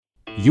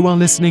You are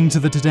listening to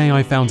the Today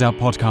I Found Out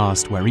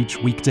podcast, where each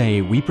weekday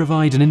we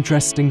provide an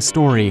interesting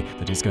story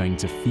that is going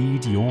to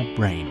feed your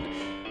brain.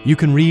 You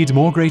can read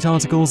more great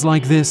articles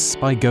like this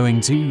by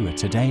going to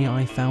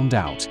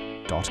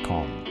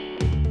todayifoundout.com.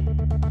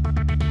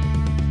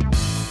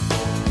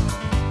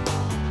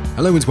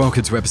 Hello and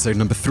welcome to episode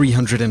number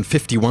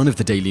 351 of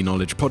the Daily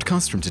Knowledge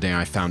Podcast from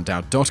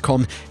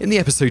todayifoundout.com. In the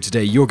episode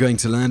today, you're going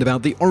to learn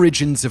about the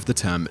origins of the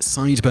term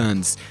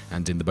sideburns.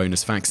 And in the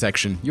bonus facts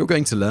section, you're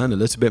going to learn a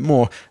little bit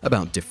more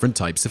about different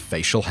types of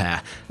facial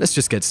hair. Let's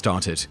just get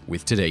started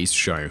with today's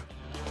show.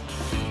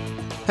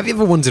 Have you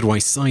ever wondered why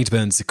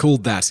sideburns are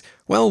called that?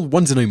 Well,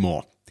 want to know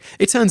more?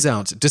 It turns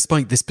out,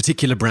 despite this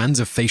particular brand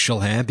of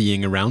facial hair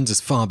being around as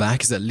far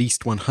back as at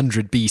least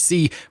 100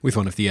 BC, with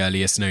one of the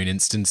earliest known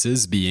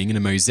instances being in a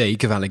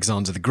mosaic of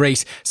Alexander the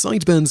Great,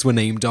 sideburns were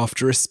named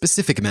after a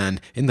specific man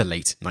in the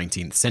late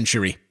 19th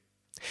century.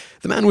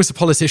 The man was a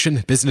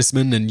politician,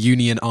 businessman, and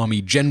Union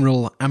Army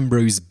General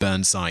Ambrose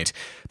Burnside.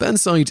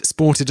 Burnside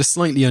sported a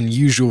slightly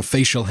unusual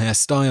facial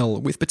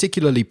hairstyle with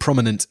particularly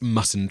prominent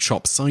mutton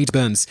chop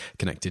sideburns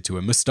connected to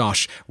a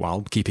moustache,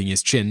 while keeping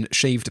his chin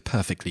shaved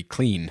perfectly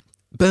clean.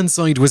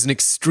 Burnside was an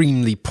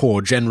extremely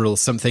poor general,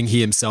 something he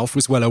himself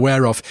was well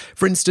aware of.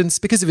 For instance,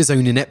 because of his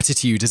own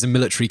ineptitude as a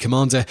military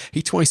commander,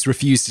 he twice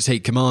refused to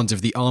take command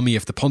of the Army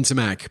of the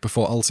Potomac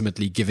before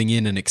ultimately giving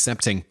in and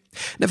accepting.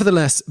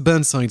 Nevertheless,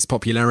 Burnside's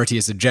popularity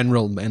as a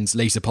general and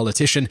later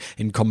politician,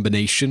 in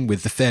combination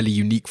with the fairly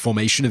unique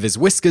formation of his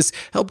whiskers,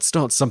 helped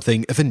start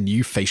something of a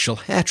new facial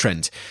hair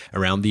trend.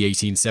 Around the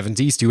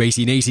 1870s to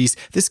 1880s,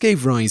 this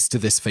gave rise to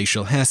this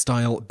facial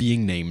hairstyle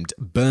being named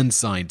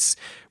Burnsides.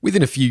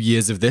 Within a few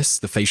years of this,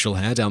 the facial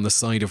hair down the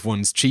side of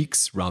one's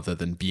cheeks, rather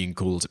than being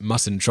called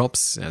mutton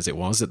chops, as it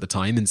was at the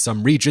time in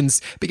some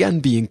regions, began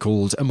being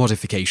called a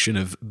modification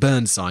of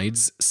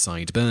Burnside's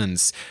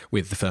sideburns,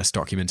 with the first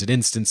documented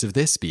instance of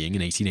this being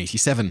in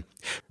 1887.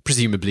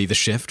 Presumably the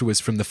shift was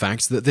from the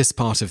fact that this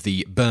part of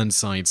the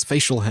Burnside's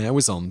facial hair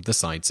was on the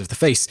sides of the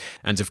face,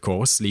 and of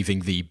course leaving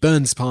the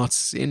Burns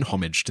part in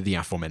homage to the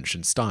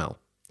aforementioned style.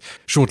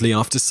 Shortly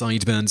after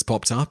sideburns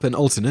popped up, an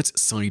alternate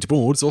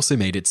sideboards also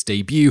made its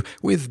debut,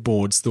 with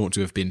boards thought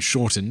to have been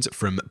shortened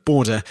from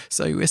border,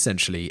 so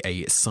essentially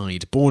a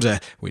side border,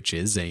 which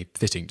is a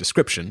fitting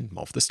description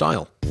of the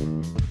style.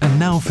 And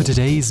now for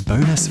today's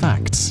bonus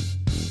facts.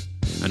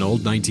 An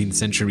old 19th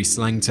century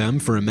slang term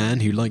for a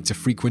man who liked to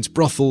frequent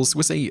brothels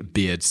was a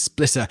beard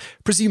splitter,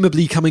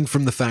 presumably coming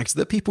from the fact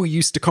that people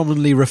used to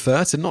commonly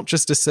refer to not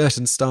just a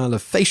certain style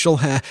of facial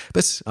hair,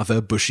 but other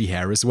bushy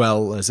hair as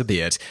well as a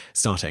beard,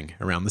 starting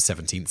around the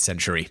 17th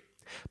century.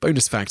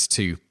 Bonus fact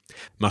 2.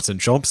 Mutton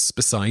chops,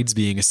 besides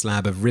being a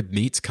slab of rib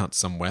meat cut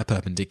somewhere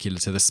perpendicular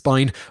to the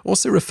spine,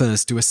 also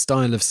refers to a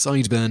style of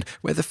sideburn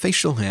where the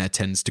facial hair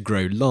tends to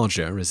grow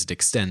larger as it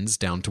extends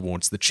down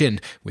towards the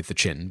chin, with the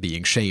chin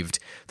being shaved.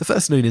 The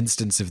first known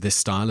instance of this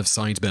style of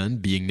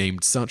sideburn being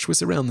named such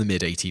was around the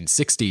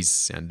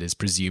mid-1860s, and is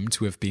presumed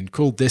to have been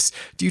called this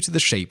due to the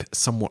shape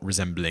somewhat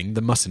resembling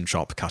the mutton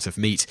chop cut of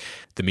meat.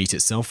 The meat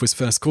itself was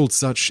first called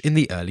such in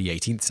the early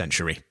 18th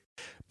century.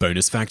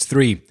 Bonus fact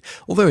 3.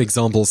 Although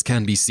examples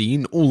can be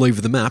seen all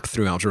over the map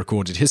throughout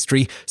recorded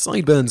history,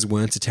 sideburns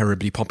weren't a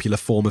terribly popular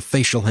form of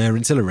facial hair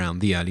until around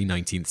the early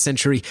 19th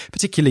century,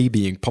 particularly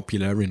being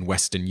popular in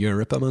Western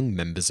Europe among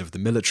members of the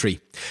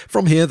military.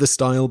 From here, the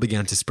style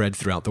began to spread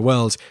throughout the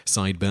world.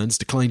 Sideburns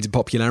declined in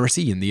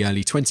popularity in the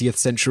early 20th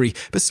century,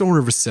 but saw a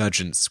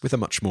resurgence with a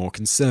much more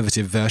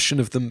conservative version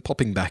of them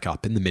popping back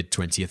up in the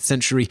mid-20th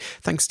century,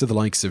 thanks to the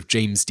likes of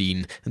James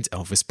Dean and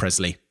Elvis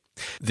Presley.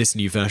 This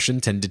new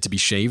version tended to be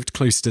shaved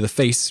close to the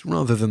face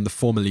rather than the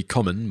formerly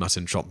common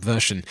mutton chop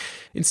version.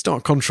 In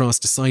stark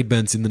contrast to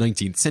sideburns in the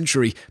 19th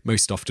century,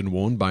 most often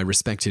worn by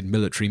respected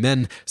military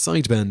men,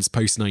 sideburns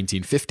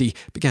post-1950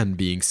 began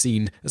being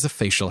seen as a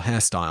facial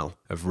hairstyle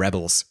of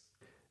rebels.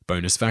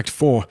 Bonus fact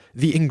 4.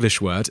 The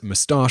English word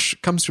moustache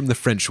comes from the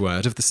French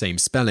word of the same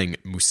spelling,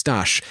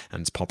 moustache,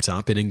 and popped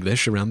up in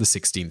English around the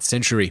 16th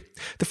century.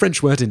 The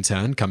French word in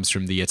turn comes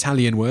from the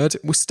Italian word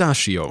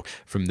mustachio,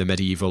 from the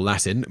medieval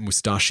Latin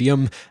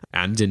mustachium,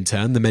 and in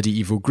turn the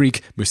medieval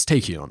Greek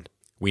mustachion.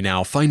 We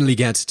now finally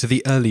get to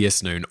the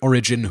earliest known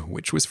origin,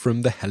 which was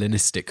from the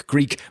Hellenistic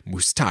Greek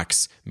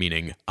moustax,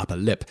 meaning upper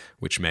lip,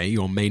 which may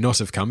or may not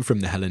have come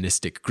from the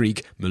Hellenistic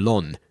Greek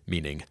moulon,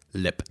 meaning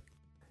lip.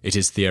 It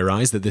is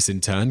theorized that this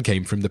in turn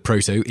came from the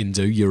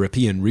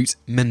Proto-Indo-European root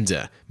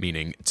mender,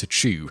 meaning to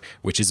chew,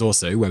 which is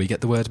also where we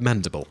get the word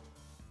mandible.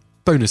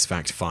 Bonus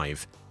fact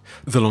 5.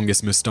 The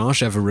longest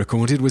moustache ever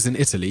recorded was in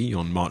Italy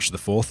on March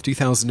 4th,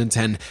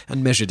 2010,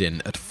 and measured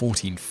in at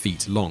 14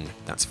 feet long.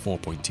 That's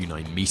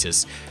 4.29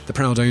 meters. The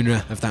proud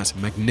owner of that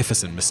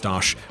magnificent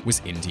moustache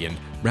was Indian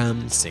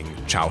Ram Singh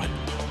Chauhan.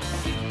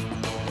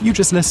 You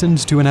just listened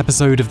to an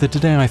episode of the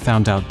Today I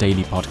Found Out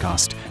Daily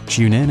podcast.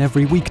 Tune in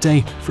every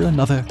weekday for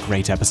another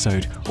great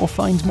episode, or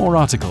find more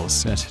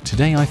articles at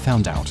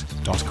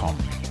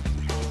todayifoundout.com.